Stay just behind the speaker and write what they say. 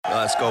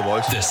Let's go,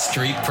 boys. The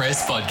Street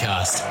Press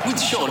Podcast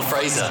with Sean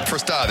Fraser. For a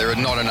start, there are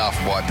not enough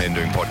white men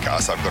doing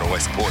podcasts. I've got to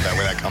always support that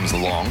when that comes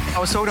along. I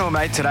was talking to a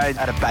mate today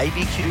at a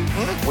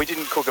BBQ. We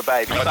didn't cook a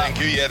baby. Oh, thank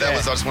you. Yeah, that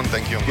was. I just want to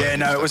thank you. Yeah,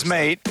 no, it was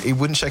meat. He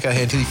wouldn't shake our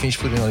hand until he finished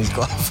putting on his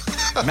glove.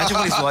 Imagine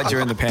what he's like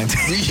during the pandemic.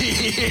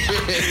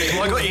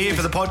 Well, I got you here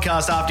for the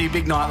podcast after your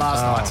big night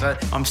last night,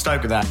 so I'm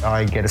stoked with that.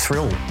 I get a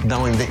thrill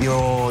knowing that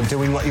you're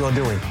doing what you're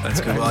doing. That's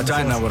good. Well, I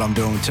don't know what I'm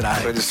doing today.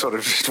 We're just sort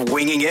of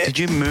winging it. Did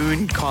you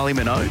moon Kylie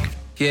Minogue?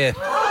 Yeah.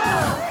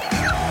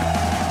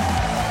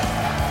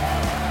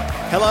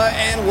 Hello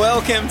and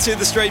welcome to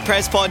the Street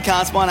Press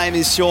Podcast. My name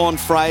is Sean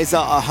Fraser.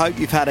 I hope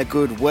you've had a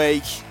good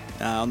week.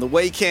 On the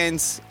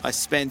weekends, I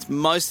spent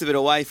most of it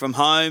away from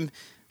home.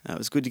 It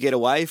was good to get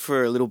away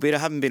for a little bit. I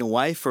haven't been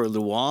away for a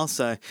little while,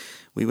 so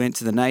we went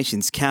to the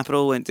nation's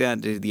capital, went down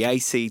to the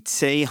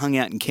ACT, hung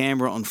out in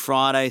Canberra on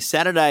Friday.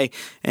 Saturday,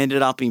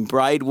 ended up in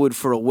Braidwood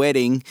for a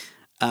wedding.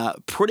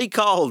 Pretty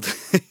cold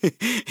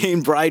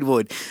in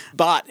Braidwood,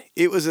 but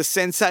it was a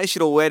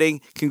sensational wedding.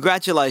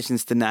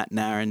 Congratulations to Nat and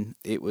Aaron.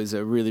 It was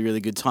a really,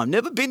 really good time.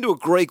 Never been to a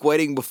Greek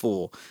wedding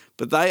before,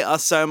 but they are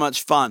so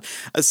much fun.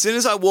 As soon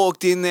as I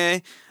walked in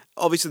there,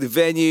 obviously the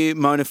venue,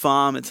 Mona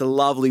Farm, it's a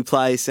lovely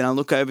place, and I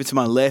look over to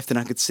my left and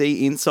I could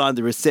see inside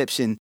the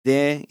reception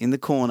there in the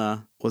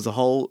corner was a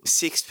whole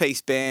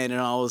 6-piece band,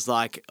 and I was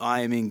like,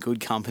 I am in good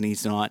company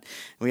tonight.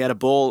 We had a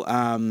ball,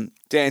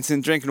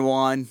 dancing, drinking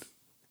wine.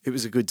 It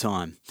was a good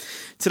time.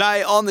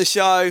 Today on the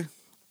show,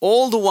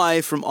 all the way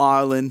from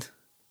Ireland,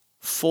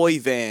 Foy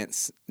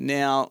Vance.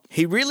 Now,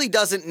 he really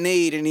doesn't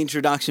need an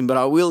introduction, but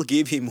I will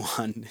give him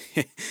one.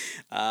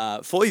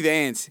 Foy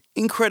Vance,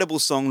 incredible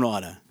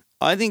songwriter.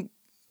 I think,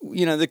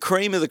 you know, the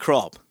cream of the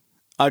crop.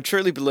 I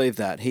truly believe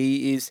that.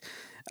 He is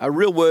a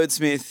real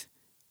wordsmith.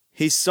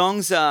 His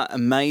songs are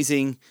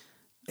amazing.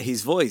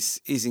 His voice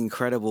is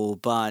incredible,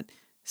 but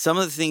some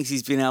of the things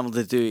he's been able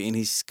to do in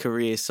his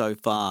career so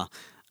far,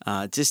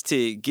 just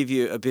to give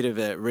you a bit of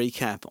a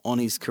recap on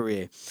his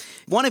career.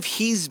 One of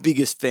his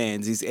biggest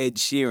fans is Ed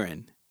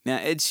Sheeran. Now,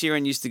 Ed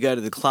Sheeran used to go to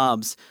the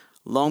clubs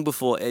long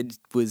before Ed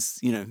was,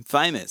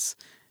 famous.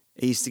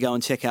 He used to go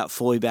and check out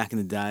Foy back in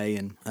the day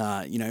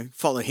and,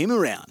 follow him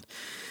around.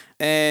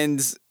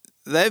 And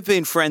they've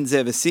been friends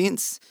ever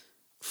since.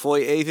 Foy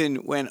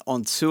even went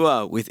on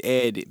tour with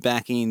Ed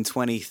back in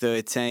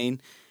 2013.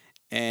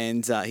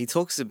 And he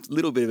talks a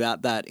little bit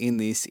about that in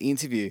this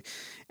interview.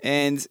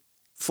 And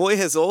Foy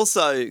has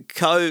also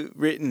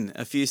co-written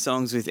a few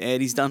songs with Ed.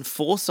 He's done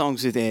 4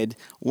 songs with Ed,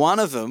 one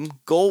of them,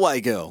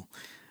 Galway Girl.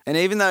 And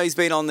even though he's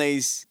been on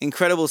these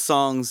incredible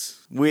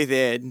songs with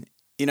Ed,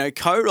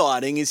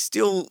 co-writing is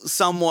still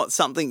somewhat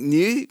something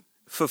new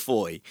for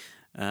Foy.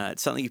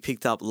 It's something he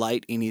picked up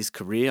late in his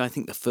career. I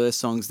think the first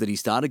songs that he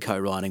started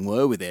co-writing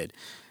were with Ed.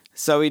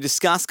 So we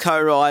discussed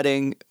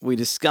co-writing, we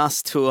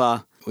discussed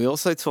tour. We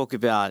also talk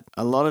about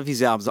a lot of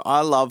his albums.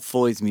 I love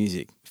Foy's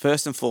music.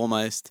 First and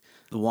foremost,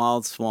 The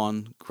Wild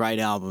Swan, great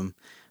album.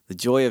 The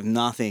Joy of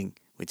Nothing,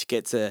 which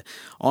gets a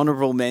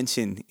honourable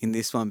mention in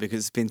this one because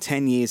it's been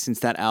 10 years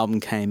since that album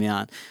came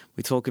out.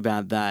 We talk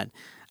about that.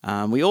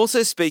 We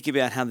also speak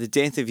about how the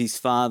death of his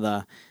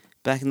father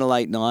back in the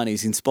late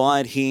 90s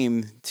inspired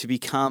him to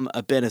become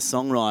a better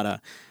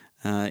songwriter.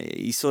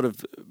 He sort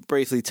of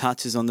briefly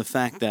touches on the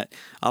fact that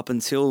up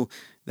until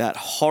that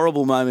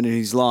horrible moment in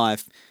his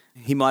life,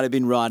 he might have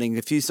been writing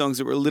a few songs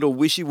that were a little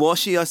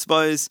wishy-washy, I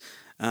suppose,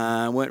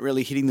 weren't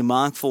really hitting the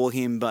mark for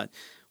him. But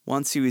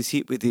once he was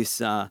hit with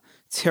this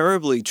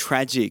terribly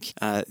tragic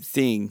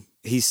thing,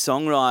 his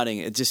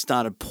songwriting, it just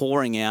started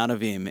pouring out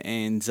of him,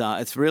 and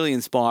it's really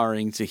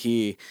inspiring to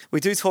hear. We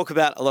do talk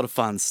about a lot of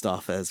fun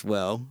stuff as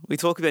well. We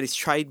talk about his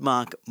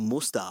trademark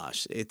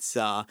moustache. It's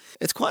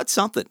quite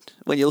something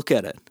when you look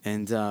at it,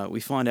 and we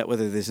find out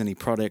whether there's any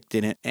product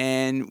in it.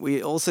 And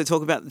we also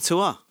talk about the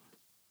tour.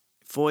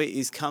 Foy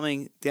is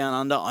coming down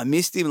under. I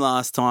missed him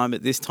last time,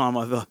 but this time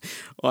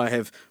I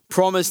have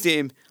promised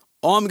him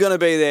I'm going to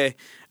be there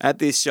at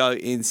this show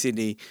in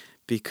Sydney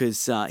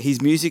because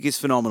his music is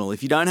phenomenal.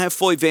 If you don't have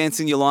Foy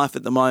Vance in your life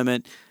at the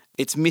moment,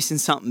 it's missing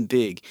something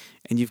big,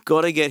 and you've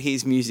got to get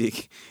his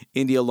music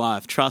into your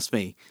life. Trust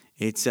me,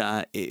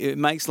 it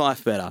makes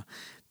life better.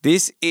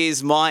 This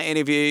is my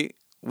interview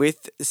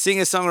with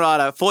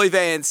singer-songwriter Foy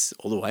Vance,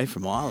 all the way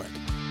from Ireland.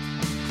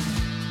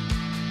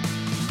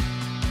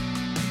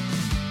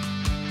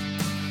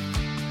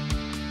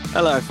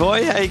 Hello,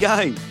 Foy. How you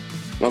going?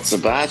 Not so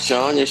bad,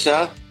 Sean.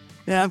 Yourself?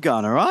 Yeah, I'm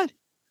going all right.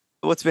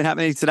 What's been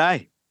happening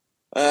today?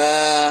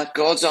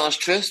 God's honest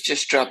truth,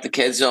 just dropped the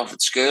kids off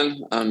at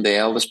school, and the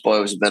eldest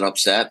boy was a bit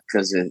upset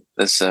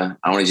because I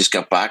only just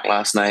got back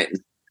last night and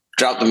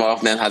dropped them off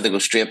and then had to go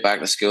straight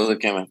back to school to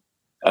kind of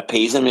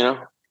appease him,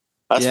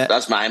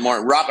 That's my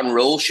more rock and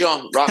roll,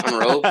 Sean. Rock and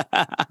roll.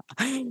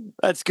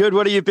 That's good.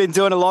 What have you been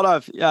doing a lot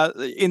of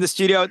in the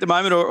studio at the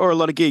moment or a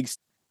lot of gigs?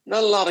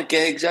 Not a lot of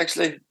gigs,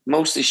 actually.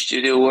 Mostly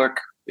studio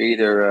work,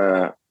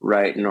 either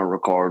writing or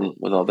recording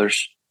with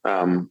others.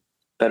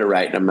 Bit of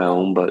writing on my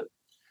own, but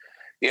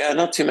yeah,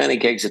 not too many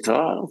gigs at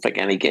all. I don't think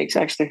any gigs,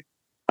 actually.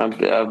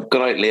 I've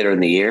gone out later in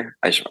the year,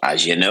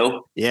 as you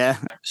know. Yeah.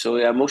 So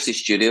yeah, mostly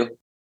studio.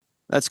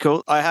 That's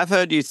cool. I have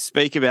heard you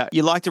speak about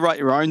you like to write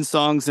your own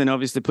songs and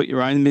obviously put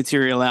your own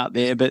material out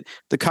there, but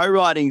the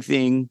co-writing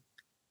thing,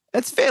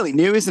 that's fairly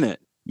new, isn't it?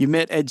 You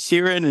met Ed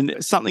Sheeran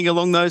and something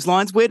along those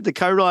lines. Where did the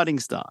co-writing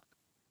start?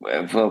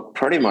 Well,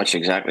 pretty much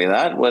exactly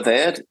that with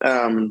Ed.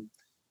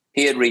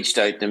 He had reached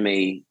out to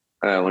me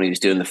when he was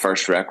doing the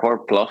first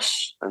record,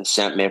 Plus, and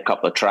sent me a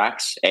couple of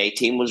tracks.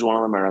 A-Team was one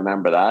of them. I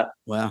remember that.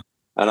 Wow.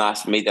 And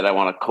asked me that I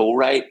want to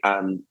co-write,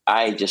 and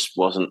I just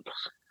wasn't.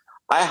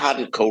 I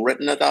hadn't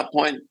co-written at that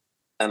point,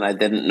 and I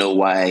didn't know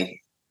why.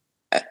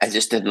 I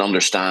just didn't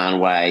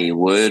understand why you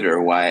would,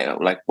 or why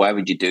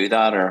would you do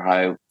that,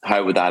 or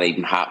how would that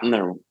even happen?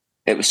 Or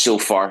it was so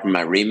far from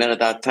my remit at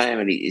that time.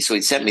 And he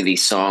sent me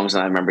these songs,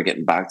 and I remember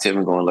getting back to him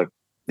and going, "Look,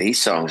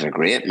 these songs are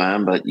great,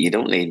 man, but you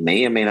don't need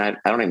me. I mean, I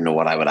don't even know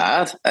what I would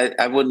add.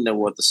 I wouldn't know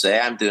what to say.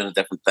 I'm doing a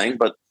different thing,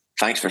 but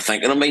thanks for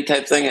thinking of me,"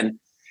 type thing. And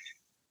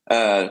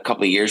a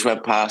couple of years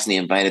went past, and he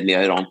invited me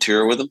out on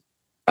tour with him.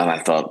 And I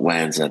thought,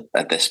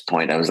 at this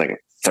point, I was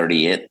like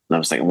 38. And I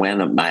was like,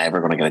 when am I ever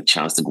going to get a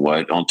chance to go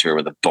out on tour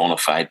with a bona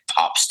fide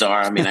pop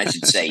star? I mean, I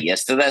should say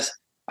yes to this.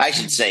 I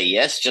should say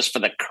yes just for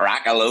the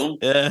crack alone.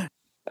 Yeah.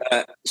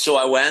 So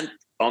I went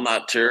on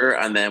that tour,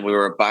 and then we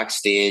were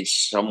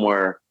backstage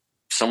somewhere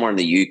in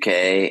the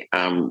UK.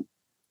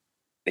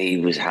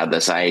 He had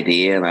this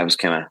idea, and I was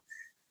kind of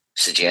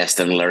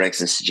suggesting lyrics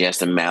and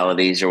suggesting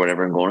melodies or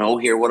whatever, and going, "Oh,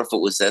 here, what if it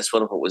was this?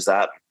 What if it was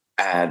that?"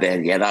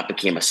 Then that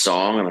became a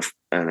song,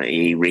 and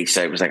he reached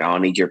out and was like, "Oh, I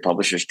need your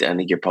publishing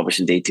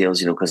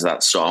details, because of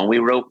that song we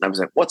wrote." And I was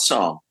like, "What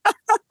song?"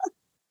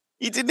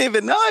 You didn't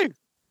even know.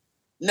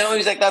 No, he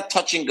was like, "That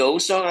Touch and Go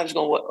song." And I was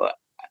going, "What?"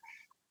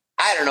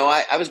 I don't know.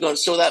 I was going,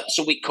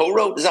 so we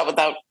co-wrote. Is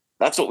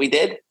that's what we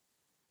did?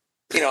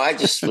 I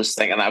just was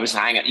thinking,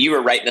 you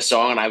were writing a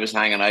song and I was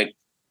hanging out,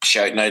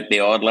 shouting out the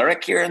odd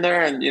lyric here and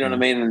there, and you know what I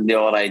mean, and the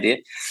odd idea.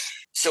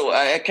 So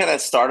I kind of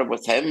started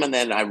with him, and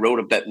then I wrote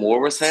a bit more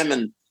with him.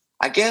 And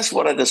I guess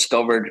what I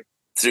discovered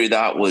through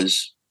that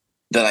was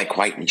that I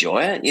quite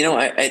enjoy it.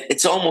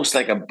 It's almost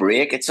like a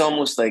break. It's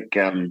almost like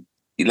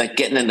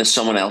getting into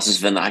someone else's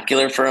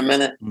vernacular for a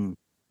minute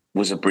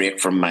was a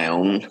break from my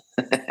own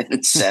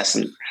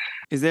incessant.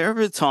 Is there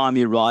ever a time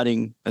you're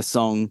writing a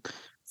song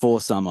for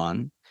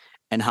someone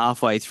and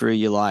halfway through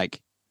you're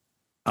like,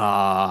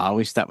 I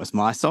wish that was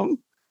my song?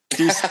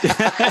 Do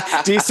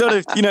you sort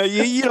of, you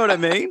know what I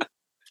mean?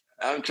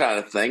 I'm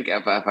trying to think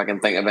if I can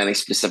think of any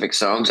specific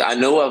songs. I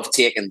know I've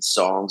taken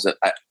songs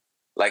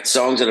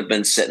songs that have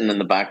been sitting in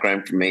the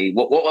background for me.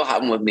 What will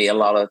happen with me a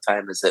lot of the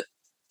time is that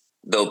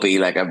there'll be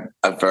like a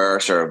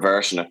verse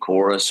and a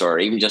chorus, or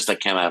even just a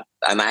kind of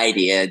an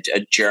idea, a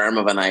germ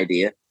of an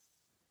idea.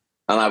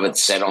 And I would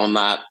sit on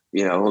that,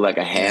 like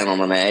a hen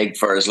on an egg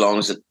for as long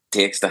as it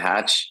takes to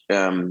hatch.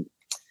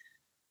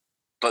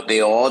 But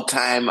the odd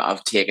time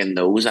I've taken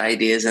those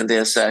ideas into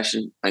a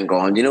session and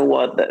gone, you know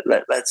what,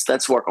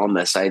 let's work on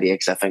this idea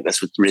because I think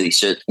this would really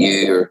suit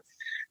you.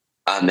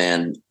 And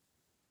then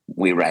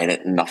we write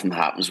it and nothing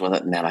happens with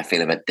it. And then I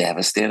feel a bit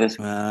devastated.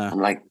 I'm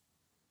like,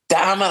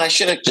 damn it, I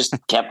should have just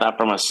kept that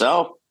for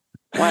myself.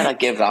 Why did I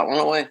give that one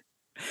away?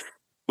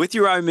 With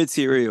your own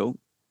material,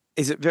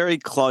 is it very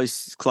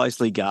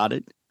closely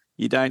guarded?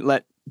 You don't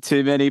let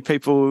too many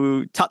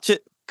people touch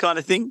it kind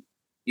of thing?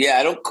 Yeah,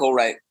 I don't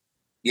co-write.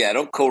 Yeah, I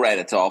don't co-write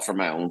at all for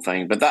my own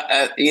thing. But that,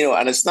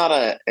 and it's not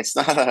a,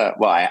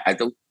 well,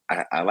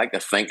 I like to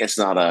think it's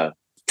not a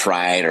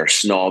pride or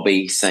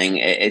snobby thing.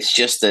 It's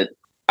just that,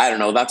 I don't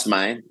know, that's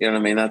mine. You know what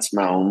I mean? That's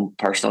my own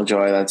personal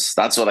joy.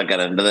 That's what I got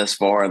into this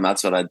for, and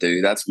that's what I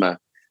do. That's my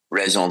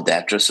raison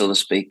d'etre, so to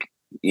speak.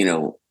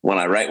 When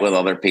I write with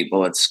other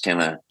people,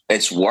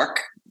 it's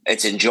work.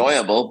 It's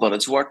enjoyable, but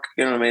it's work.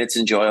 You know what I mean? It's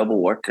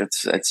enjoyable work.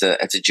 It's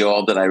a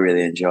job that I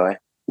really enjoy.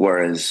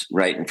 Whereas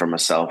writing for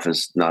myself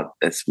is not.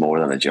 It's more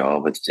than a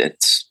job.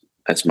 It's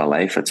my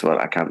life. It's what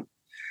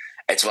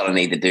I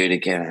need to do to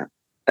get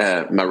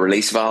my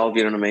release valve.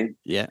 You know what I mean?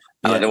 Yeah.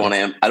 I don't want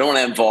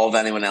to involve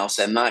anyone else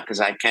in that because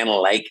I kind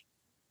of like.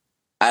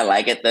 I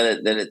like it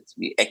that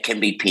it can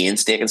be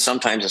painstaking.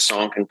 Sometimes a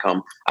song can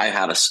come. I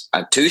had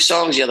 2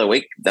 songs the other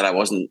week that I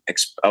wasn't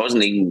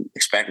even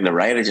expecting to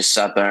write. I just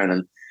sat down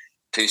and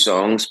 2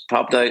 songs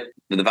popped out.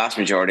 The vast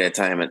majority of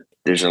the time,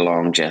 there's a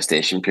long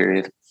gestation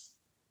period.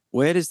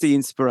 Where does the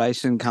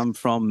inspiration come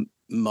from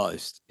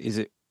most? Is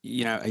it,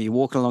 are you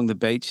walking along the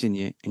beach and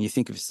you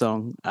think of a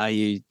song? Are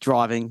you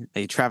driving?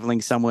 Are you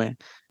traveling somewhere?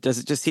 Does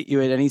it just hit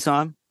you at any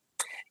time?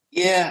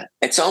 Yeah,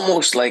 it's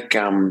almost like,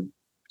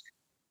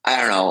 I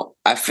don't know.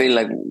 I feel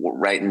like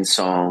writing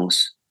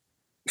songs,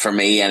 for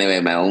me anyway,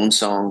 my own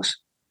songs,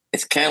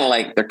 it's kind of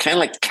like, they're kind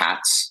of like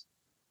cats.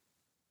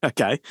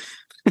 Okay.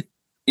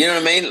 You know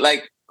what I mean?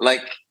 Like,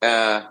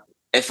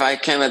 if I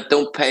kind of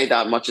don't pay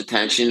that much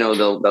attention,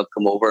 they'll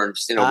come over and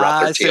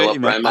wrap their tail up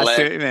around my leg. I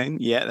see what you mean.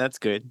 Yeah, that's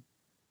good.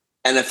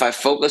 And if I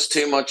focus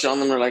too much on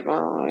them, they're like,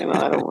 oh,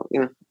 I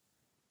don't,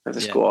 they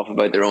just go off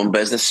about their own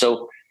business.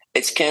 So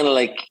it's kind of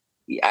like,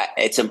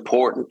 it's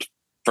important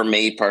for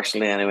me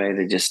personally anyway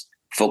to just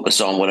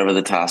focus on whatever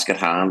the task at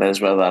hand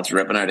is, whether that's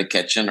ripping out a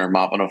kitchen or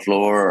mopping a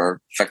floor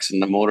or fixing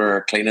the motor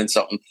or cleaning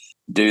something.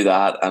 Do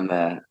that, and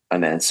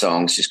then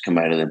songs just come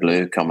out of the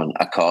blue, come and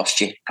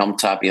accost you, come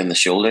tap you on the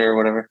shoulder or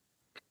whatever.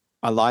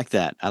 I like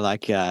that. I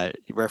like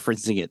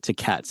referencing it to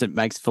cats. It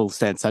makes full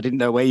sense. I didn't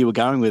know where you were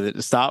going with it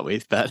to start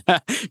with, but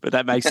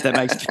that makes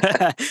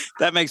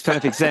that makes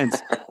perfect sense.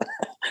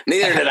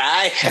 Neither did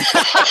I.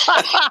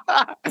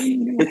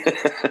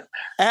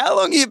 How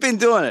long have you been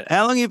doing it?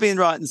 How long have you been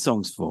writing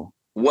songs for?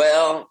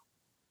 Well,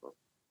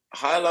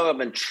 how long I've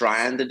been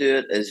trying to do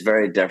it is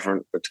very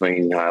different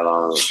between how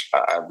long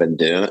I've been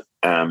doing it.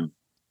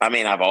 I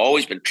mean, I've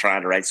always been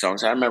trying to write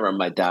songs. I remember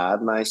my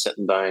dad and I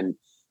sitting down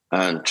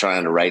and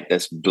trying to write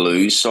this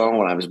blues song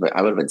when I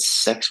would have been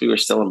 6. We were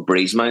still in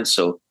Breezemount.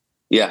 So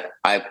yeah,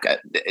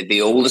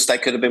 the oldest I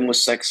could have been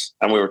was 6,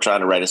 and we were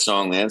trying to write a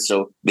song then.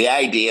 So the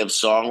idea of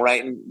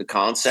songwriting, the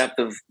concept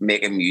of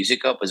making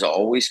music up has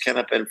always kind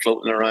of been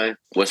floating around.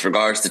 With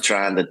regards to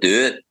trying to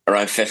do it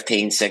around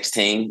 14,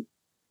 15,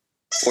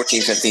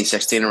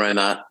 16, around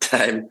that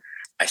time,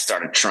 I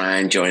started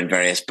trying, join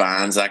various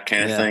bands, that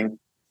kind of thing.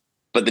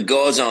 But the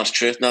God's honest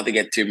truth, not to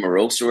get too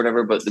morose or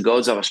whatever, but the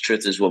God's honest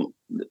truth is when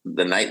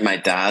the night my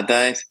dad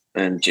died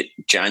in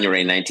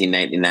January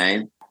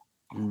 1999.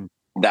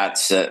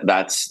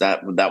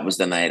 That was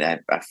the night I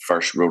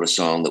first wrote a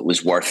song that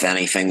was worth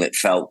anything, that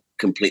felt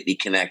completely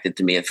connected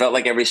to me. It felt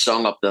like every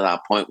song up to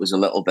that point was a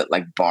little bit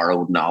like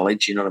borrowed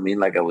knowledge. You know what I mean?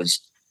 Like I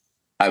was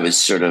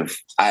sort of,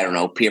 I don't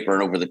know,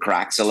 papering over the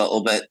cracks a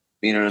little bit.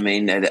 You know what I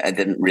mean? I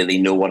didn't really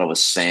know what I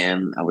was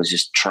saying. I was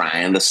just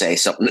trying to say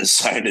something that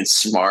sounded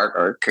smart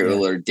or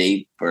cool or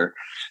deep.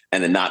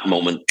 And in that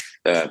moment,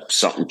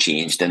 something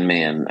changed in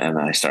me, and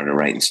I started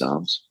writing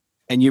songs.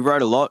 And you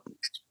wrote a lot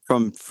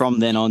from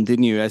then on,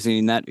 didn't you? As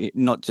in that,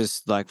 not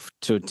just like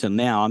till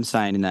now. I'm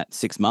saying in that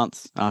 6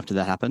 months after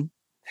that happened.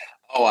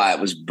 Oh, it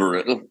was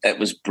brutal. It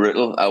was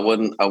brutal. I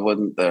wouldn't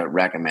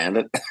recommend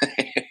it.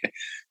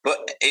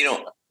 But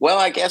well,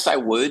 I guess I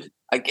would.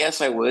 I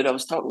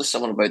was talking to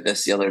someone about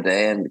this the other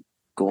day and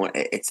going,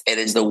 it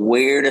is the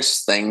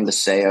weirdest thing to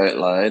say out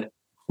loud.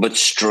 But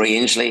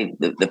strangely,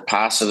 the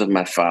passing of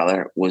my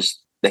father was,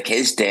 like,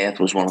 his death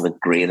was one of the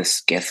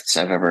greatest gifts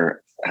I've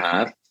ever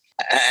had.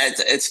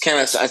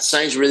 It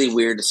sounds really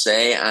weird to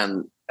say,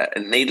 and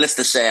needless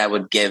to say, I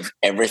would give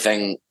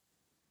everything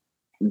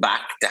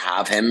back to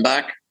have him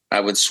back. I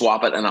would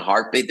swap it in a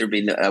heartbeat.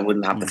 I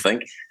wouldn't have to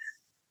think.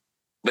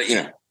 But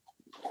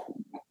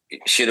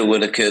shoulda,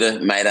 woulda, coulda,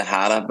 mighta,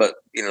 hadda, but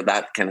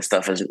that kind of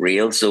stuff isn't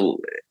real. So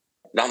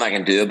nothing I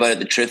can do about it.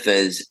 The truth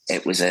is,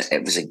 it was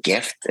a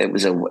gift. It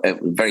was a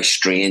very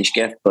strange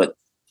gift, but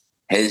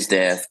his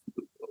death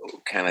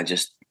kind of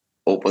just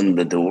opened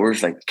the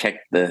doors, like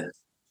kicked the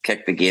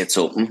gates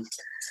open.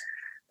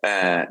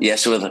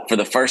 So for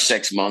the first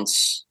 6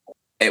 months,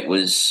 it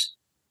was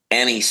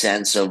any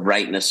sense of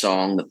writing a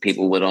song that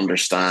people would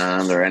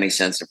understand, or any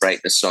sense of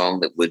writing a song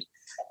that would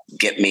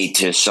get me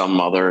to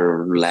some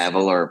other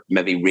level, or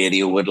maybe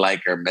radio would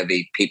like, or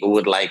maybe people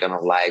would like on a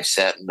live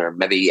setting, or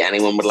maybe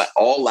anyone would like.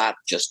 All that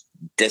just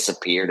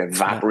disappeared,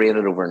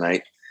 evaporated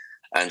overnight,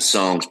 and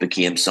songs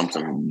became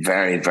something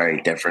very,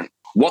 very different.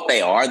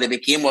 They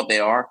became what they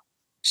are.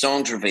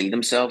 Songs revealed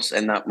themselves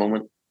in that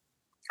moment.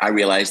 I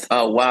realized,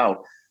 oh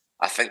wow,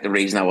 I think the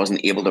reason I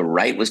wasn't able to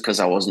write was because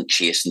I wasn't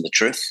chasing the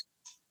truth.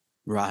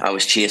 Right. I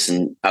was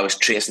chasing a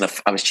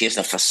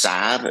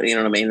facade. You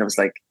know what I mean? I was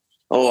like,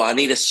 oh, I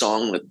need a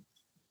song that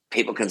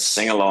people can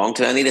sing along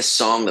to. I need a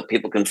song that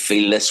people can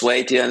feel this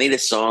way to. I need a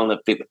song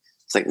that people...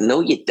 It's like,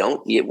 no, you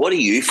don't. What do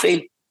you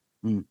feel?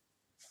 You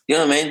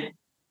know what I mean?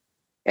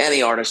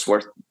 Any artist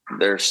worth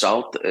their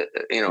salt,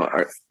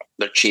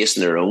 they're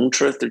chasing their own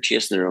truth. They're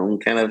chasing their own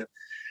kind of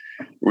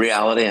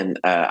reality. And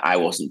I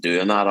wasn't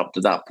doing that up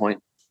to that point.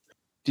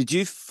 Did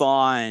you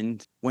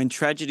find when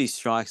tragedy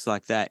strikes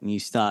like that and you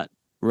start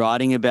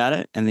writing about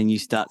it and then you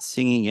start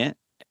singing it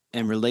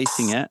and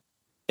releasing it,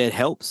 it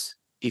helps?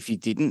 If you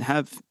didn't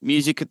have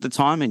music at the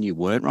time and you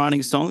weren't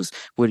writing songs,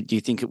 do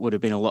you think it would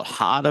have been a lot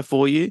harder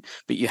for you,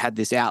 but you had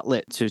this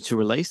outlet to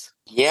release?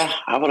 Yeah,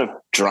 I would have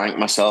drank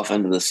myself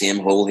into the same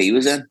hole he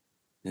was in.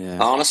 Yeah.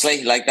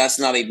 Honestly, like that's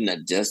not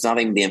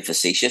even being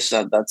facetious.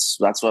 That's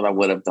what I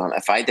would have done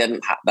if I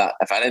didn't have that.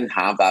 If I didn't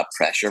have that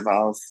pressure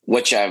valve,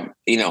 which I've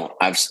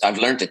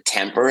learned to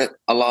temper it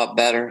a lot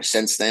better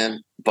since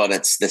then. But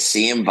it's the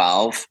same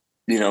valve.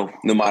 No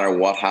matter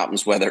what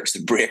happens, whether it's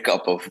the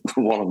breakup of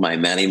one of my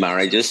many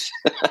marriages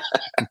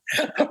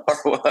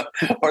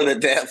or the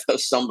death of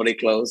somebody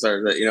close,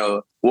 or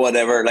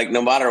whatever, like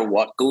no matter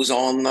what goes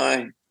on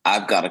now,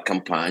 I've got a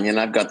companion.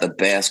 I've got the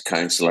best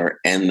counselor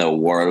in the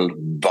world,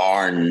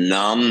 bar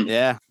none.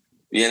 Yeah.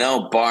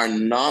 Bar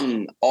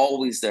none.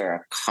 Always there,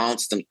 a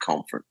constant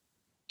comfort.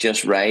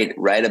 Just write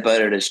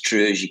about it as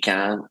true as you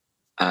can.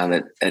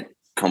 And it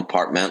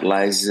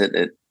compartmentalizes it.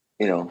 It,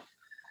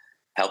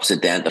 helps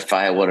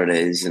identify what it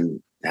is,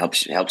 and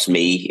helps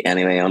me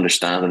anyway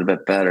understand it a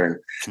bit better.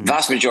 And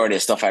vast majority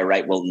of stuff I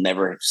write will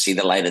never see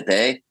the light of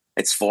day.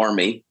 It's for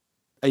me.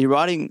 Are you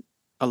writing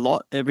a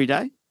lot every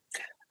day?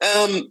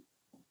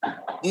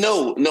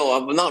 No,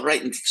 I'm not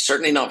writing.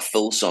 Certainly not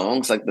full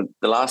songs. Like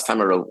the last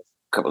time I wrote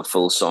a couple of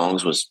full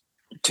songs was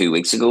 2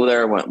 weeks ago.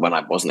 There, when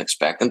I wasn't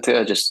expecting to,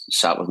 I just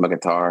sat with my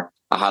guitar.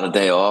 I had a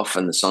day off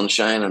in the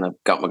sunshine, and I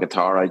got my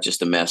guitar out just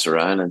to mess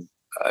around, and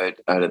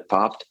out it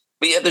popped.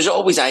 But yeah, there's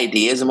always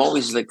ideas. I'm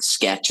always like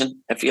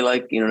sketching, if you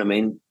like. You know what I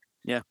mean?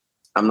 Yeah.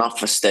 I'm not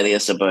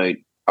fastidious about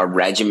or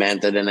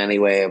regimented in any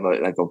way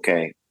about like,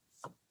 okay,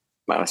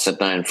 when I sit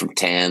down from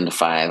 10 to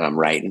 5, I'm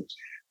writing.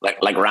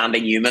 Like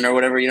Randy Newman or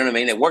whatever, you know what I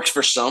mean? It works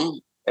for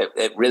some.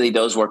 It really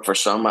does work for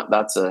some.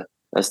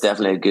 That's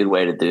definitely a good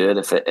way to do it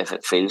if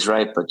it feels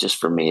right. But just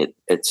for me,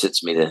 it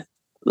suits me to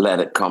let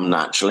it come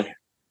naturally.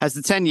 Has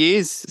the 10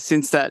 years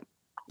since that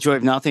Joy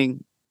of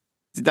Nothing,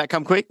 did that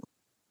come quick?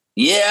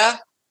 Yeah.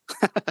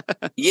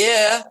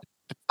 Yeah.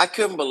 I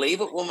couldn't believe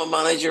it when my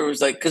manager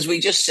was like, because we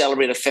just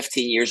celebrated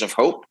 15 years of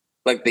hope,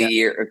 like a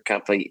year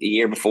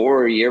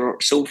before or a year or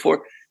so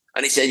before.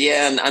 And he said,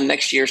 yeah, and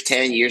next year's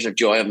 10 years of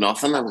Joy of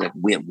Nothing. I was like,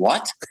 wait,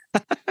 what?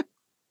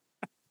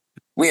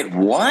 Wait,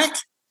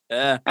 what?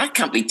 Yeah. That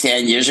can't be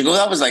 10 years ago.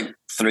 That was like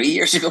 3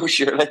 years ago,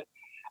 surely.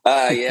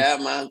 Yeah,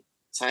 man.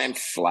 Time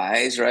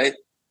flies, right?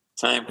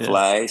 Time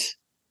flies.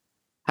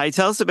 Hey,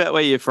 tell us about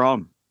where you're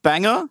from.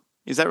 Bangor?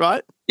 Is that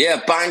right?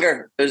 Yeah,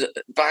 Bangor.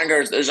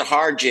 There's a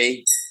hard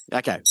G.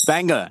 Okay,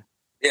 Bangor.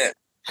 Yeah.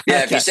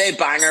 Yeah, if you say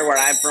Bangor where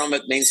I'm from,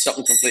 it means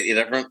something completely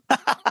different.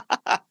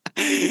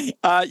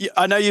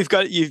 I know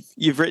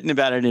you've written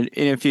about it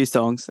in a few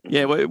songs.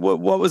 Yeah,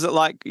 what was it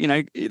like? You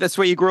know, that's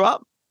where you grew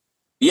up.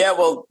 Yeah,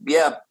 well,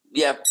 yeah,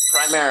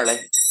 primarily.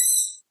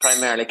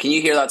 Can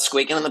you hear that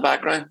squeaking in the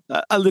background?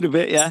 A little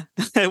bit, yeah.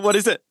 What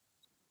is it?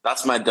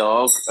 That's my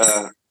dog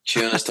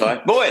chewing his toy.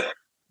 Boy,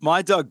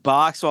 my dog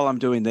barks while I'm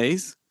doing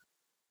these.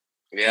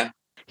 Yeah,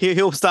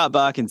 he'll start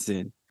barking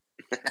soon.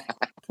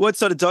 What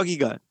sort of dog you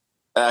got?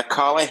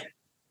 Collie,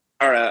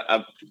 or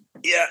a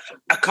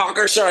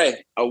cocker.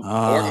 Sorry, a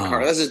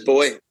cocker. This is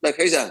Boy. Look,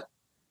 who's that?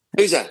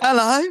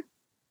 Hello.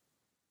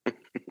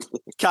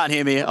 Can't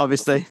hear me,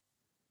 obviously.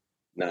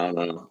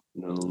 No.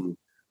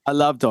 I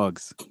love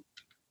dogs.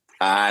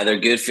 They're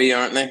good for you,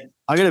 aren't they?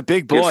 I got a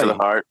big boy. Good for the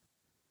heart.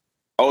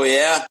 Oh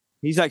yeah.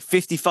 He's like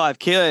 55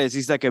 kilos.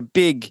 He's like a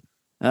big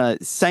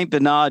Saint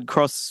Bernard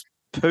cross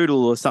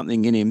poodle or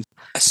something in him.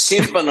 A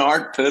Saint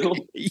Bernard poodle?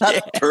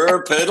 That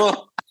poor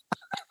poodle.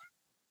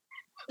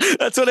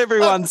 That's what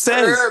everyone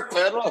says. Poor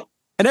poodle.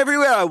 And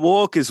everywhere I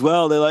walk as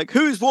well, they're like,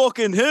 who's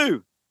walking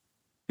who?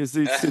 Because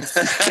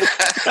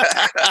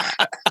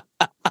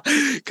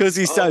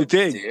he's so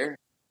big. Dear.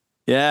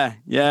 Yeah.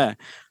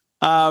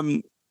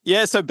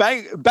 So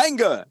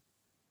Bangor.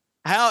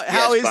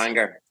 How is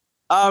Bangor?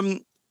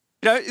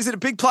 Is it a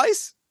big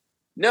place?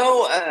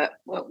 No,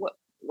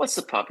 what's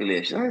the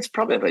population? It's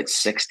probably about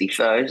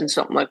 60,000,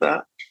 something like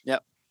that.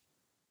 Yep.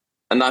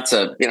 And that's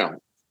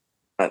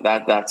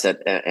that's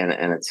it,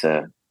 and it's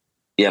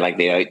like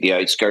the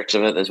outskirts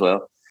of it as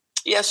well.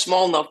 Yeah,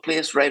 small enough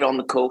place right on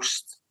the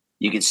coast.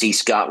 You can see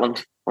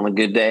Scotland on a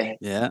good day.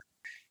 Yeah.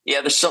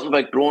 Yeah, there's something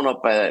about growing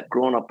up by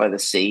the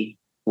sea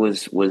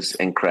was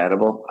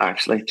incredible,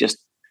 actually.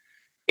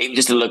 Even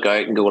just to look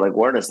out and go like,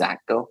 where does that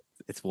go?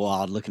 It's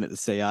wild looking at the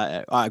sea.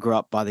 I grew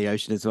up by the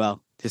ocean as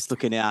well. Just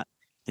looking out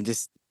and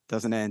just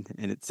doesn't end,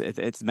 and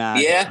it's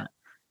mad. Yeah.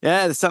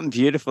 Yeah, there's something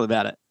beautiful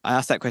about it. I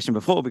asked that question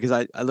before because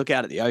I look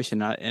out at the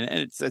ocean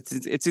and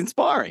it's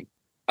inspiring.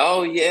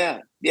 Oh yeah.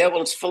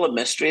 Well, it's full of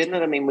mystery, isn't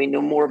it? I mean, we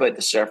know more about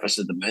the surface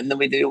of the moon than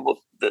we do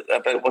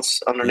about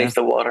what's underneath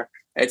the water.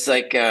 It's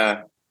like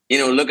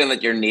looking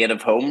at your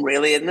native home,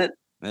 really, isn't it?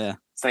 Yeah.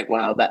 It's like,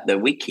 wow,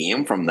 that we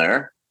came from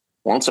there.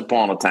 Once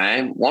upon a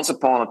time,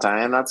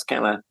 that's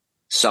kind of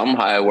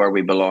somehow where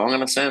we belong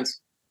in a sense.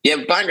 Yeah,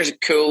 Bangor's a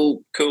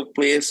cool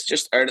place,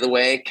 just out of the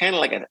way, kind of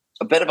like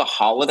a bit of a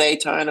holiday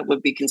town. It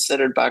would be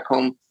considered back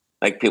home,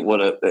 like people would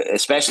have,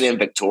 especially in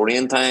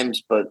Victorian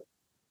times. But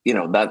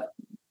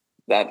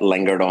that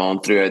lingered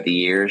on throughout the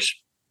years.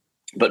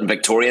 But in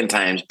Victorian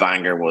times,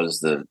 Bangor was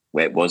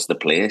the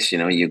place.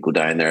 You go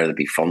down there, there'd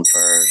be fun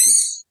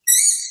fairs.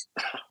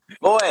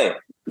 Boy,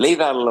 leave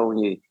that alone,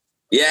 you.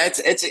 Yeah,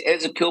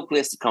 it's a cool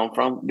place to come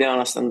from, to be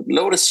honest, and a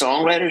load of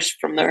songwriters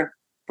from there.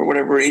 For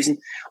whatever reason.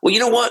 Well, you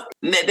know what?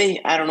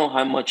 Maybe, I don't know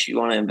how much you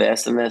want to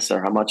invest in this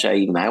or how much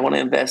I want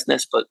to invest in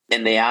this, but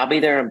in the Abbey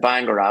there in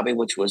Bangor Abbey,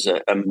 which was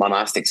a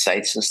monastic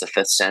site since the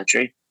 5th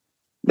century,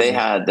 they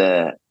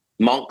had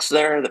monks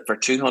there that for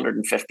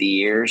 250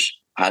 years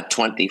had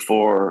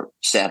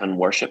 24/7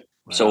 worship.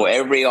 Wow. So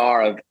every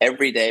hour of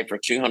every day for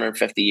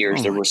 250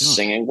 years, there was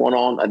singing going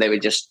on, and they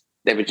would just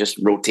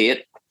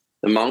rotate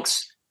the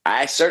monks.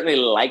 I certainly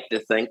like to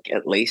think,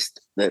 at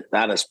least, that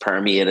has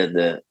permeated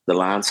the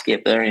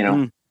landscape there,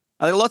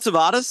 Are there lots of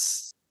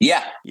artists?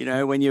 Yeah.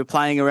 When you're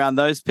playing around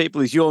those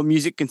people, is your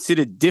music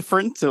considered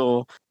different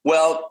or?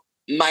 Well,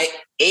 my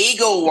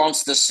ego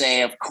wants to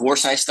say, of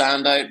course I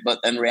stand out, but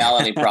in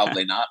reality,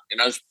 probably not.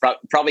 It's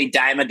probably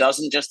dime a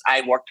dozen, just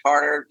I worked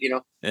harder,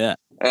 Yeah.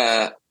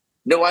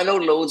 No, I know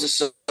loads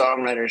of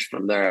songwriters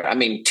from there. I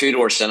mean, Two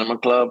Door Cinema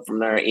Club from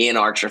there, Ian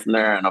Archer from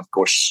there, and of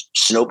course,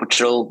 Snow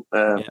Patrol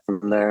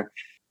from there,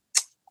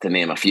 to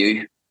name a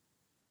few.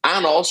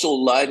 And also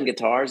Loudon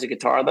Guitars, the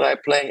guitar that I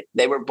play,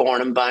 they were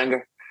born in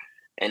Bangor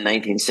in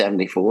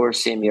 1974,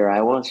 same year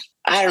I was.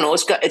 I don't know.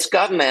 It's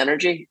got an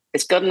energy.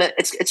 It's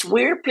a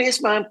weird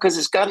place, man, because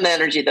it's got an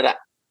energy that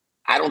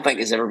I don't think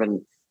has ever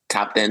been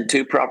tapped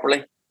into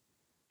properly.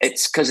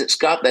 It's because it's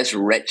got this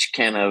rich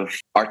kind of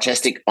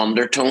artistic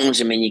undertones.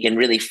 I mean, you can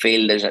really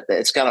feel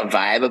it's got a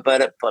vibe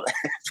about it, but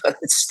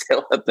it's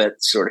still a bit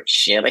sort of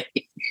shitty.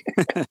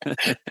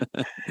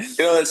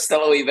 It's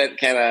still a wee bit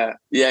kind of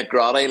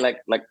grotty, like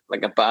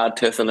a bad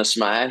tooth and a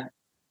smile.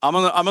 I'm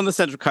on the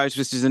Central Coast,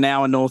 which is an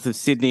hour north of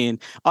Sydney,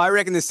 and I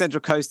reckon the Central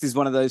Coast is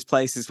one of those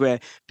places where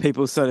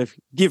people sort of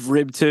give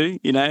rib to.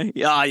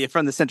 You're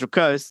from the Central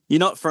Coast, you're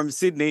not from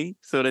Sydney,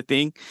 sort of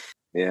thing.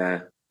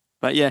 Yeah.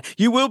 But yeah,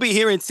 you will be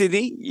here in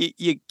Sydney.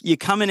 You're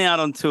coming out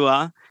on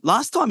tour.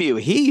 Last time you were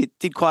here, you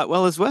did quite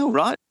well as well,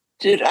 right?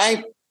 Dude,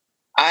 I've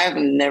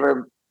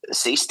never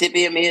ceased to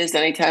be amazed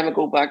any time I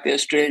go back to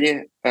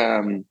Australia.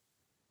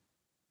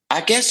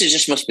 I guess there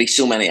just must be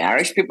so many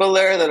Irish people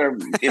there that are,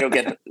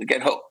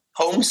 get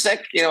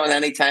homesick, and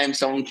any time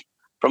someone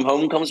from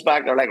home comes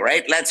back, they're like,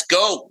 right, let's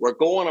go. We're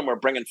going and we're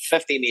bringing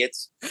 50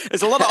 mates.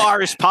 There's a lot of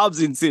Irish pubs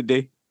in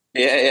Sydney.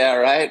 Yeah,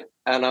 right.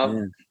 I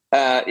know.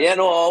 I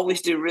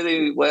always do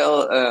really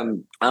well,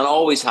 and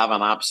always have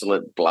an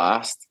absolute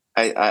blast.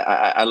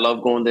 I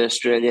love going to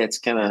Australia. It's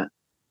got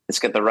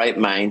the right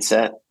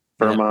mindset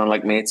for a man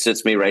like me. It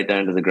suits me right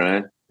down to the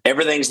ground.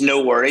 Everything's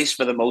no worries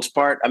for the most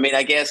part. I mean,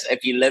 I guess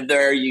if you live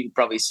there, you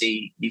probably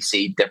see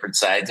different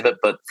sides of it.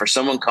 But for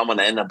someone coming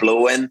in, a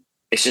blow in,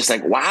 it's just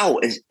like, wow,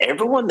 is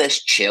everyone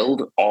this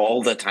chilled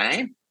all the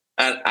time?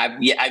 And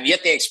I've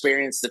yet to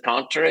experience the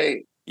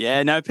contrary.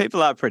 Yeah, no,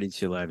 people are pretty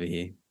chill over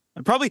here.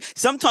 And probably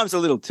sometimes a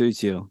little too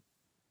chill.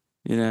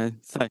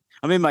 So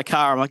I'm in my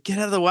car. I'm like, get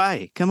out of the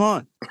way. Come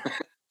on.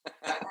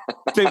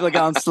 People are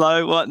going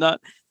slow,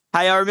 whatnot.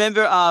 Hey, I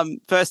remember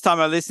first time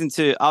I listened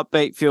to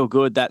Upbeat Feel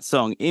Good, that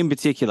song in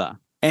particular.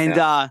 And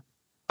I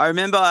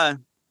remember I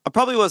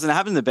probably wasn't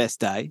having the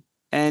best day.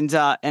 And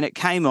it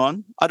came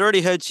on. I'd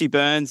already heard She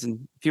Burns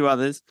and a few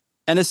others.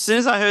 And as soon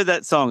as I heard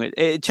that song,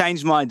 it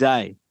changed my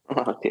day.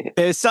 Okay.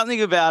 There's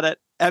something about it.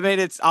 I mean,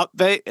 it's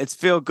upbeat. It's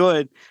feel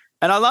good.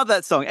 And I love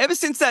that song. Ever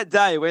since that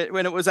day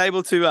when it was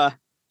able to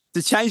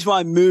change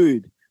my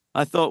mood,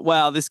 I thought,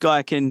 wow, this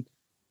guy can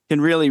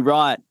really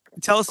write.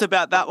 Tell us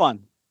about that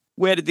one.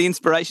 Where did the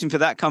inspiration for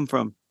that come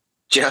from?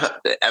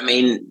 I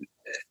mean,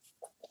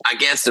 I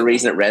guess the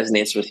reason it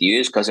resonates with you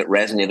is because it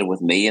resonated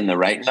with me in the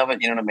writing of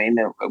it. You know what I mean?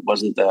 It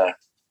wasn't,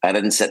 I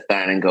didn't sit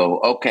down and go,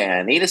 okay,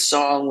 I need a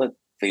song that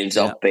feels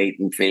upbeat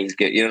and feels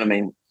good. You know what I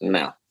mean?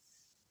 No.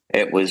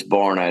 It was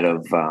born out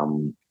of,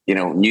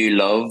 new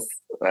love.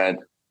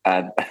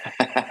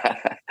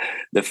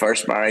 The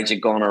first marriage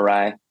had gone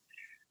awry,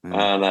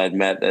 and I'd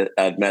met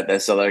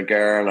this other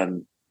girl,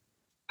 and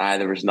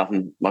there was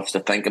nothing much to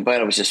think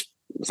about. It was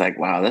like,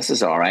 wow, this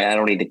is all right. I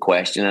don't need to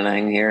question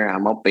anything here.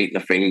 I'm upbeat and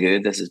I feel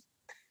good. This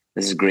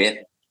is great.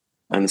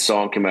 And the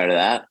song came out of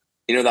that.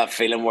 That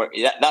feeling when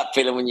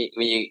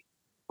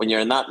you're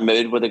in that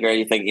mood with a girl,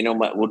 you think,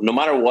 no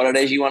matter what it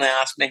is you want to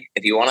ask me,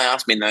 if you want to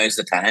ask me, now's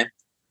the time.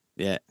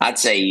 Yeah, I'd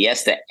say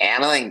yes to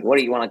anything. What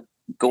do you want to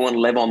go and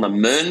live on the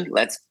moon?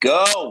 Let's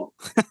go.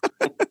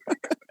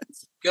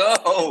 Let's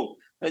go.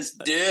 Let's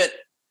do it.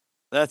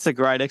 That's a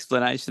great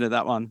explanation of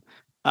that one.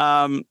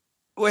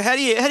 Well, how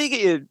do you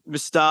get your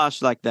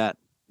moustache like that?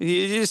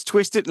 You just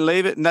twist it and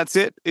leave it, and that's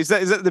it. Is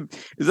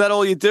that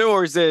all you do,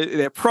 or is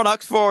there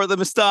products for the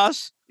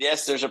moustache?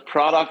 Yes, there's a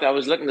product. I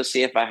was looking to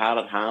see if I had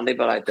it handy,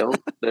 but I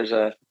don't.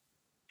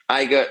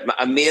 I got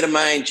a mate of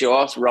mine,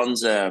 Joss,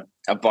 runs a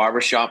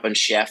barbershop in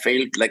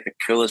Sheffield, like the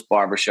coolest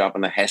barbershop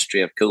in the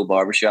history of cool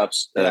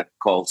barbershops,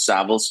 called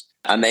Savills.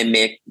 And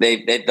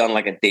they've done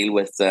like a deal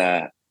with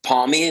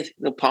pomade,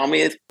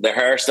 the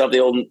hair stuff,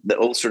 the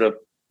old sort of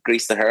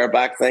grease the hair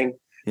back thing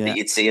that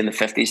you'd see in the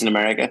 50s in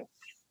America.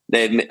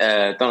 They've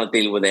done a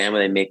deal with them,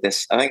 and they make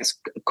this. I think it's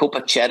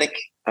Copacetic,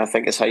 I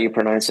think is how you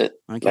pronounce it.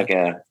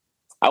 Okay.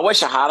 I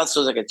wish I had it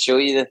so I could show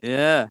you.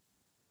 Yeah.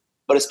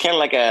 But it's kind of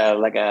like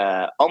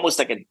a almost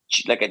like a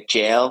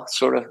gel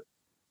sort of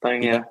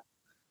thing. Yeah.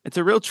 It's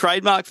a real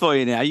trademark for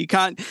you now. You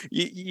can't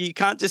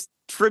just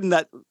trim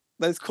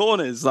those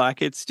corners.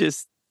 Like, it's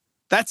just,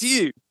 that's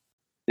you.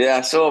 Yeah,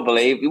 so I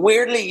believe.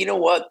 Weirdly, you know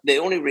what? The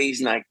only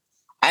reason I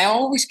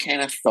always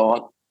kind of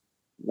thought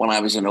when I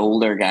was an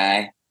older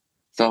guy,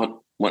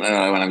 when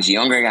I was a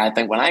younger guy, I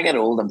think when I get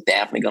old, I'm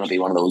definitely going to be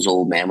one of those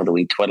old men with a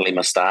wee twiddly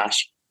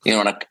moustache,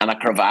 and a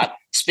cravat,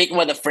 speaking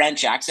with a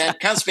French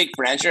accent. Can't speak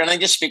French or anything,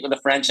 just speak with a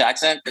French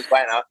accent, because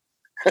why not?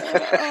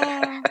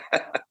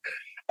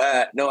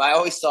 No, I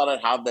always thought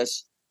I'd have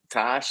this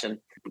tash, and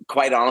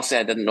quite honestly,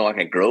 I didn't know I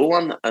could grow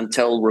one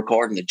until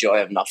recording The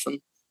Joy of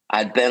Nothing.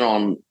 I'd been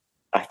on,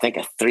 I think,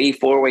 a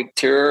 3-4 week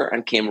tour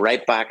and came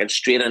right back and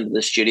straight into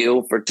the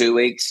studio for 2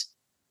 weeks.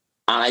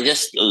 And I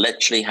just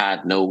literally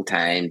had no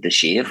time to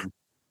shave.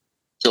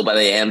 So by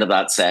the end of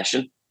that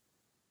session,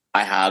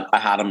 I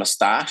had a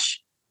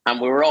moustache,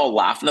 and we were all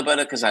laughing about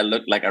it because I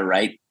looked like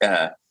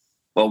a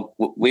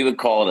we would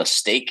call it a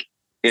steak,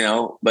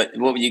 but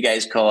what would you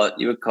guys call it?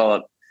 You would call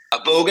it A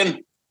bogan.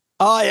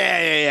 Oh,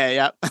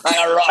 yeah. Like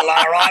a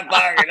right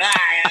bogan.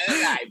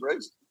 Aye,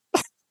 Bruce.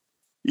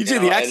 You do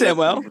the accent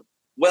well.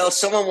 Well,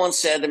 someone once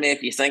said to me,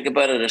 if you think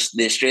about it,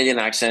 the Australian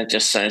accent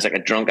just sounds like a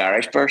drunk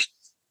Irish person.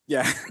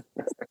 Yeah.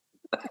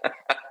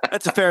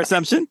 That's a fair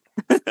assumption.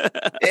 Yeah,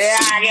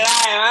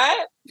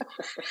 right?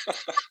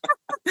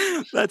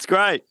 That's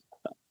great.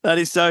 That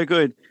is so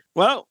good.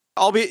 Well,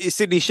 I'll be at your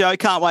Sydney show.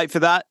 Can't wait for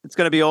that. It's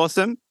going to be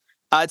awesome.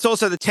 It's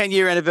also the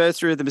 10-year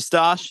anniversary of the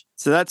Moustache,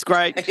 so that's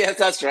great. Yes,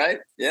 that's right.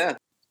 Yeah.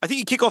 I think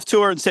you kick off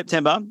tour in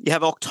September. You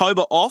have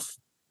October off,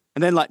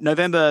 and then like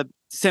November,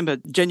 December,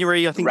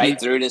 January. I think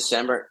through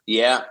December.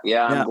 Yeah.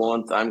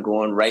 I'm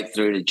going right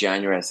through to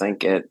January. I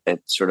think it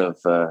sort of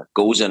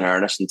goes in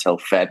earnest until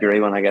February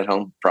when I get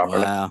home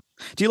properly. Wow.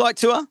 Do you like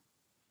tour?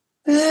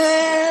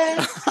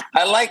 I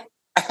like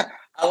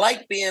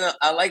being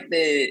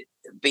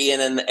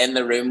in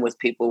the room with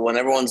people when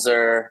everyone's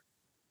there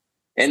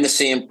in the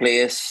same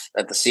place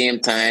at the same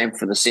time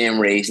for the same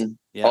reason,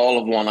 all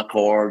of one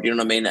accord. You know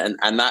what I mean?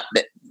 And that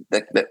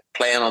the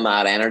playing on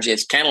that energy.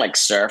 It's kind of like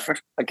surfing,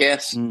 I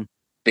guess.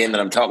 Being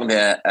that I'm talking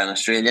to an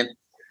Australian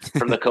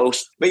from the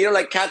coast, but you know,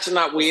 like catching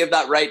that wave,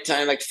 that right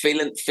time, like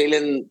feeling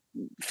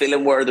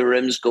where the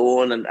room's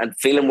going and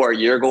feeling where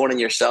you're going in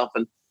yourself,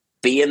 and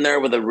being there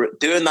with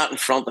doing that in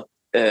front of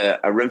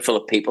a room full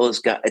of people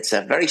it's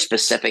a very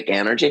specific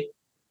energy.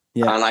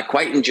 Yeah. And I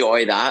quite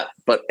enjoy that,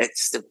 but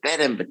it's the bit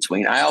in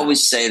between. I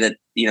always say that,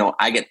 you know,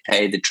 I get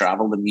paid to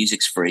travel. The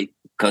music's free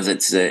because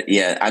it's,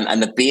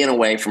 and the being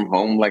away from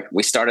home. Like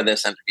we started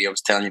this interview, I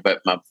was telling you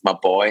about my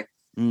boy.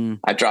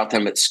 I dropped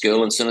him at school,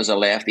 and as soon as I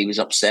left, he was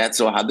upset.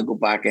 So I had to go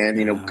back in,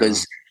 you know,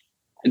 because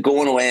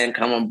going away and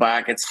coming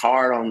back, it's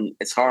hard on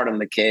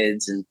the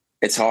kids, and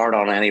it's hard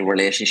on any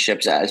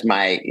relationships, as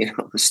my, you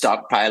know,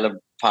 stockpile of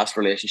past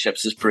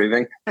relationships is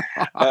proving.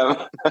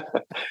 I'm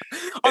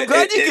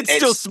glad you can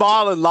still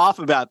smile and laugh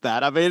about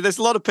that. I mean, there's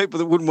a lot of people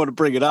that wouldn't want to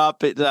bring it up,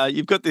 but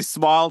you've got this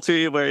smile to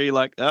you where you're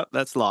like, oh,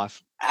 that's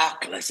life.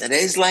 It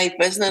is life,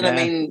 isn't it? Yeah. I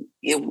mean,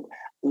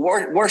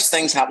 worse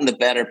things happen to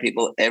better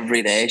people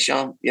every day,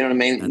 Sean. You know what I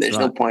mean? There's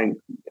no point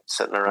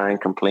sitting around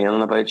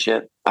complaining about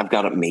shit. I've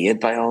got it made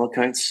by all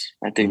accounts.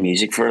 I do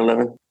music for a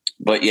living.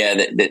 But yeah,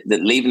 the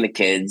leaving the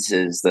kids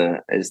is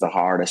the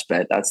hardest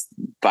bit. That's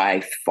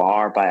by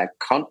far, by a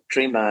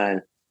country mile,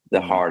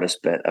 the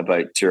hardest bit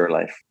about tour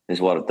life is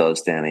what it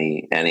does to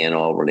any and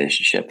all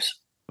relationships.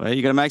 Well,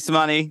 you got to make some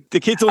money. The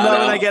kids will know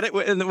when they get it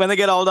when they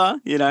get older.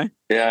 You know.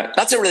 Yeah,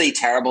 that's a really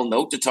terrible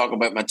note to talk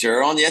about my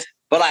tour on. Yes,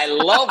 but I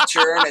love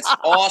touring. It's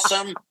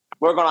awesome.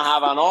 We're gonna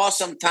have an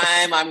awesome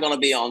time. I'm gonna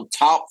be on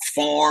top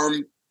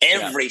form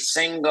every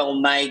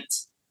single night.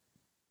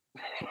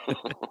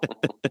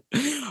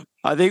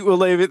 I think we'll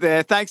leave it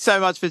there. Thanks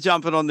so much for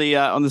jumping on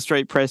the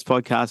Street Press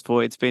podcast,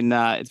 Foy. It's been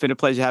a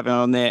pleasure having you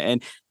on there,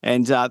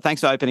 and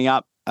thanks for opening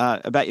up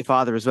about your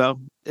father as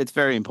well. It's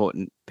very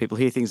important. People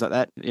hear things like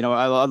that. You know,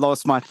 I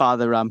lost my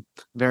father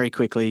very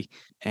quickly,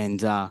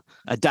 and I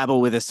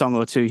dabble with a song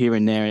or two here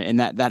and there, and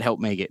that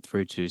helped me get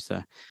through too.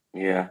 So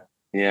yeah,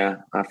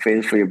 I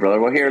feel for you, brother.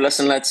 Well, here,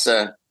 listen, let's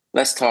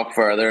talk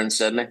further in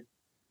Sydney.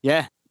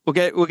 Yeah, we'll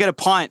get a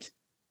pint.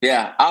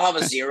 Yeah, I'll have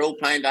a 0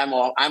 pint. I'm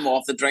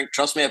off the drink.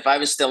 Trust me, if I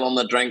was still on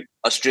the drink,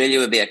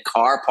 Australia would be a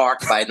car park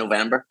by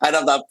November. I'd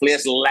have that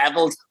place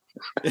leveled.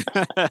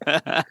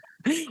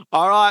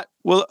 All right.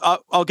 Well,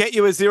 I'll get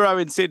you a 0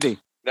 in Sydney.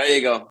 There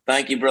you go.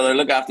 Thank you, brother.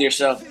 Look after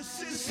yourself.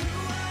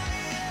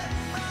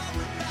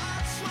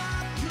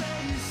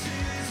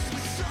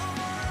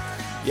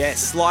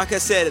 Yes, like I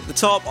said at the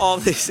top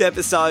of this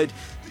episode,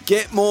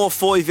 get more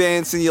Foy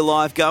Vance in your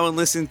life. Go and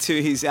listen to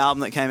his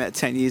album that came out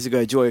 10 years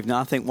ago, Joy of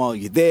Nothing. While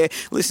you're there,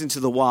 listen to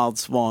The Wild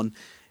Swan.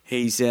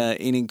 He's an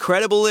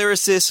incredible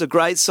lyricist, a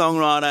great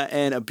songwriter,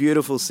 and a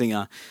beautiful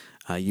singer.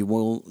 You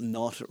will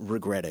not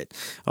regret it.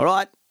 All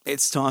right,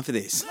 it's time for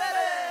this.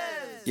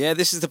 Yeah,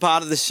 this is the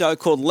part of the show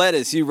called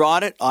Letters. You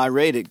write it, I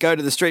read it. Go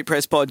to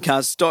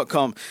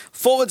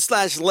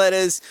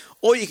thestreetpresspodcast.com/letters,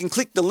 or you can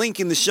click the link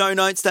in the show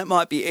notes. That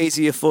might be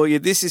easier for you.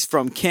 This is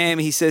from Cam.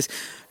 He says,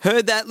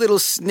 heard that little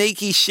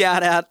sneaky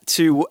shout out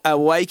to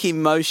Awake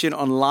in Motion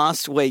on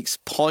last week's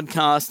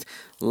podcast.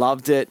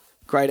 Loved it.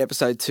 Great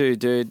episode too,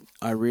 dude.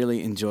 I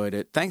really enjoyed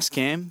it. Thanks,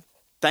 Cam.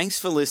 Thanks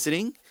for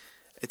listening.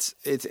 It's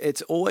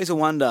always a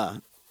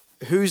wonder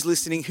who's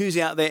listening, who's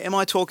out there. Am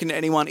I talking to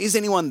anyone? Is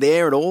anyone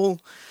there at all?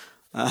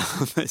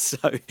 So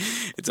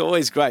it's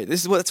always great.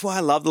 That's why I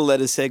love the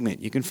letters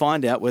segment. You can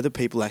find out whether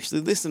people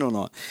actually listen or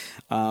not.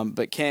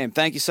 But Cam,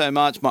 thank you so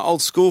much. My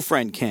old school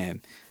friend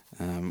Cam,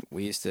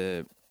 we used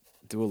to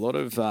do a lot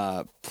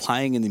of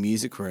playing in the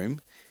music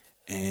room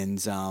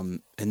and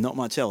not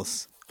much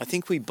else. I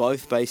think we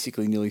both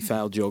basically nearly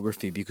failed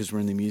geography because we're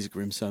in the music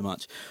room so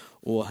much,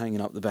 or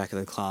hanging up the back of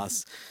the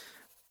class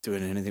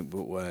doing anything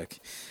but work.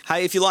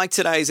 Hey, if you like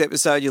today's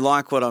episode, you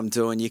like what I'm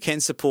doing, you can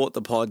support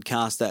the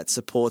podcast that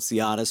supports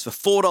the artist for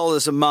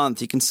 $4 a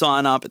month. You can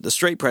sign up at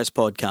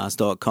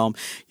thestreetpresspodcast.com.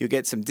 You'll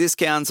get some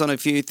discounts on a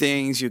few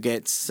things. You'll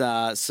get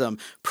some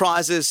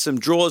prizes, some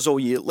draws, or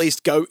you at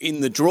least go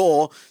in the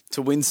draw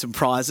to win some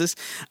prizes.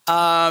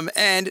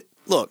 And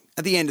look,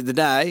 at the end of the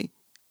day,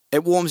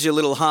 it warms your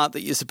little heart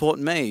that you're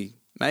supporting me.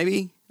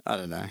 Maybe. I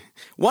don't know.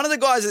 One of the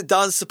guys that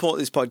does support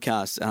this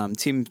podcast,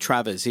 Tim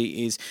Travers,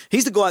 he's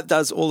the guy that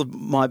does all of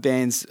my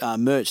band's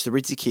merch, the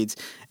Ritzy Kids,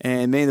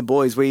 and me and the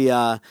boys, we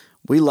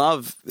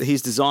love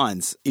his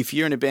designs. If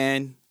you're in a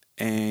band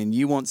and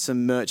you want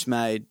some merch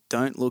made,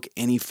 don't look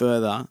any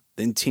further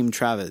than Tim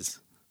Travers.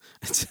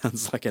 It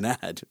sounds like an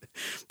ad,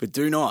 but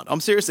do not.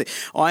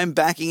 I'm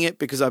backing it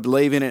because I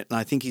believe in it, and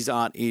I think his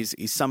art is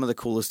some of the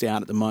coolest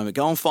out at the moment.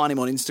 Go and find him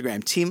on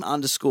Instagram,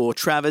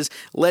 Tim_Travers.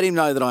 Let him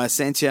know that I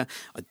sent you.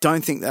 I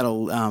don't think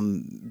that'll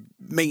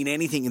mean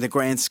anything in the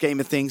grand scheme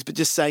of things, but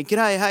just say,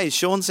 g'day, hey,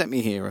 Sean sent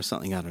me here or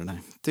something. I don't know.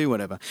 Do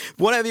whatever.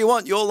 Whatever you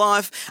want, your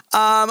life.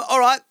 All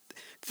right.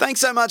 Thanks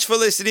so much for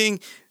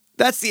listening.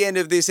 That's the end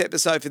of this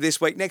episode for this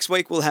week. Next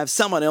week, we'll have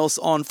someone else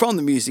on from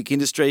the music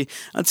industry.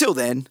 Until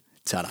then,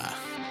 ta-da.